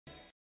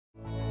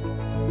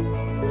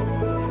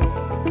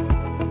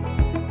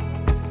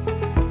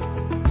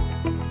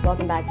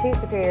Welcome back to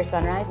Superior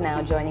Sunrise.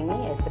 Now joining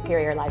me is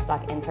Superior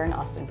Livestock Intern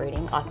Austin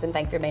Breeding. Austin,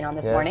 thank you for being on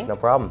this morning. No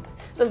problem.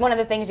 So it's one of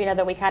the things,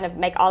 that we kind of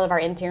make all of our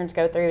interns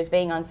go through is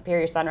being on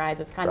Superior Sunrise.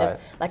 It's kind of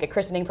like a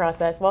christening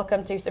process.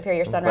 Welcome to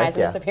Superior Sunrise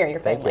and the Superior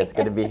family. Thank you. It's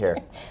good to be here.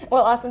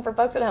 Well, Austin, for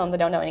folks at home that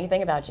don't know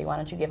anything about you, why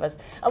don't you give us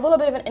a little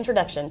bit of an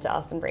introduction to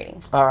Austin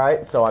Breeding? All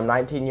right. So I'm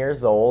 19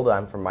 years old.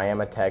 I'm from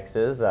Miami,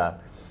 Texas.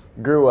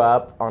 Grew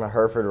up on a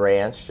Hereford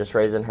ranch, just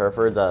raising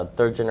Herefords, a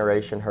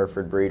third-generation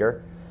Hereford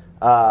breeder.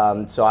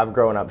 So I've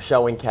grown up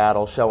showing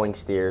cattle, showing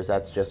steers.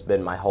 That's just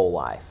been my whole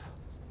life.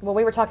 Well,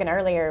 we were talking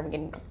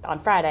earlier on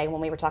Friday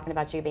when we were talking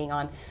about you being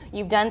on.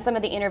 You've done some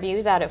of the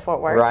interviews out at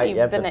Fort Worth. Right,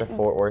 yep, at the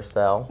Fort Worth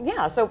cell.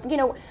 Yeah, so,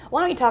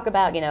 why don't you talk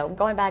about,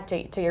 going back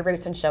to your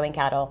roots in showing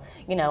cattle.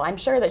 I'm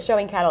sure that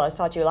showing cattle has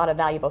taught you a lot of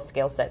valuable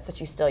skill sets that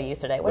you still use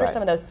today. What are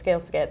some of those skill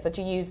sets that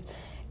you used,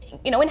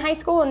 in high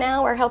school and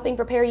now are helping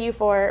prepare you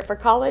for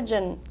college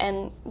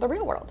and the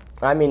real world?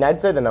 I mean, I'd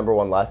say the number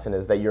one lesson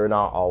is that you're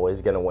not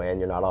always going to win.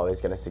 You're not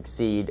always going to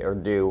succeed or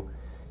do,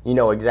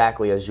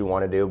 exactly as you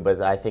want to do.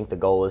 But I think the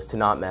goal is to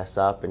not mess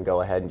up and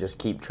go ahead and just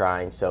keep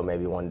trying. So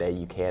maybe one day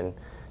you can,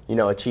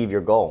 achieve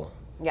your goal.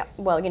 Yeah,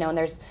 well,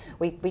 and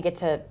we get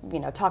to,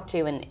 talk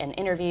to and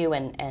interview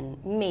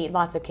and meet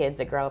lots of kids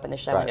that grow up in the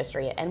show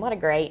industry, and what a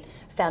great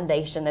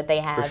foundation that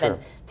they have, and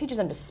teaches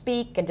them to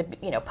speak and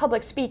to,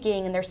 public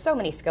speaking, and there's so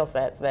many skill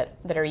sets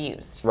that are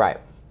used. Right.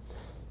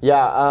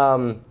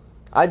 Yeah,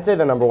 I'd say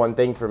the number one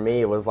thing for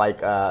me was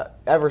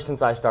ever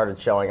since I started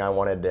showing, I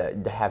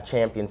wanted to have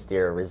champion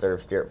steer, reserve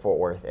steer at Fort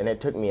Worth, and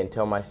it took me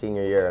until my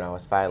senior year, and I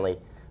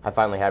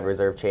finally had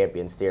reserve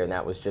champion steer, and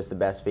that was just the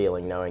best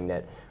feeling, knowing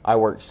that I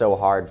worked so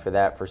hard for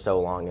that for so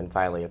long and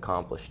finally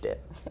accomplished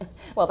it.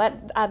 Well,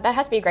 that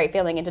has to be a great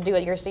feeling, and to do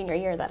it your senior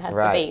year, that has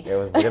to be. It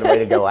was a good way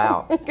to go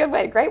out.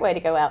 Great way to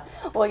go out.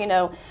 Well,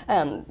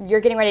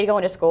 you're getting ready to go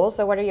into school.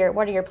 So what are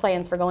your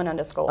plans for going on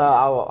to school?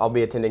 I'll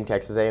be attending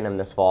Texas A&M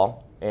this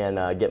fall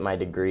and get my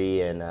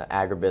degree in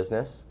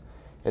agribusiness,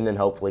 and then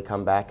hopefully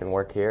come back and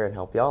work here and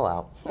help y'all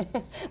out.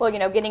 Well,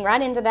 getting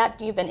right into that,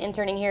 you've been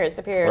interning here at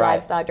Superior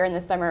Livestock during the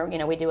summer.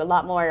 We do a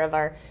lot more of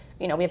our,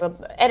 we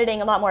have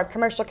editing a lot more of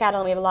commercial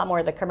cattle, and we have a lot more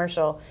of the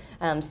commercial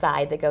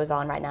side that goes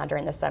on right now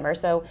during the summer.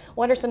 So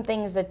what are some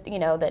things that,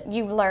 that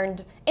you've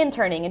learned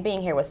interning and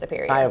being here with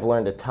Superior? I have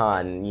learned a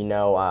ton.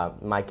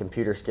 My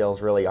computer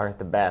skills really aren't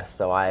the best,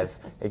 so I've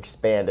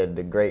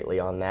expanded greatly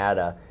on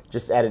that.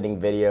 Just editing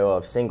video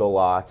of single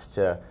lots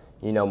to,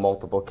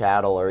 multiple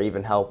cattle, or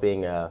even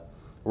helping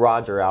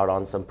Roger out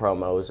on some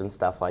promos and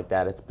stuff like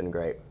that. It's been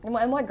great. And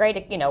what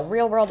great,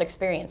 real world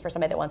experience for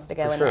somebody that wants to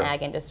go in the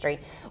ag industry.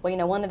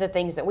 Well, one of the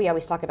things that we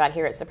always talk about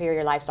here at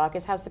Superior Livestock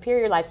is how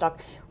Superior Livestock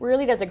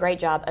really does a great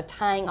job of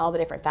tying all the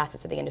different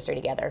facets of the industry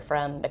together,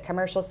 from the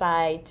commercial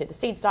side to the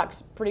seed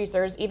stocks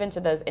producers, even to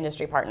those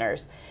industry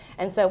partners.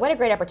 And so what a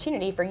great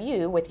opportunity for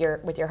you with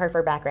your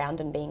Hereford background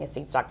and being a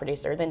seed stock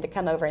producer, then to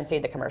come over and see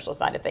the commercial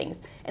side of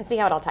things and see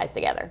how it all ties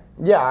together.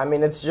 Yeah, I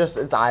mean, it's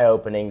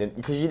eye-opening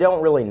because you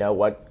don't really know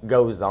what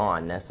goes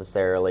on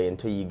necessarily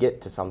until you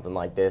get to something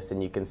like this,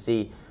 and you can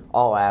see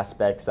all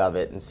aspects of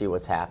it and see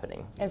what's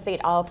happening. And see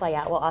it all play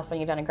out. Well, Austin,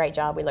 you've done a great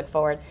job. We look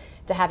forward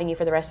to having you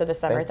for the rest of the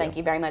summer. Thank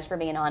you very much for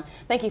being on.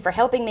 Thank you for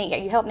helping me.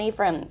 You helped me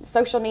from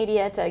social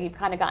media to you've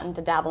kind of gotten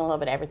to dabble in a little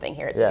bit of everything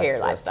here at Superior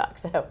Livestock.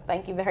 So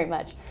thank you very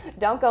much.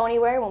 Don't go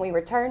anywhere. When we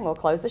return, we'll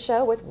close the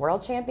show with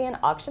world champion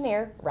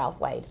auctioneer Ralph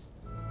Wade.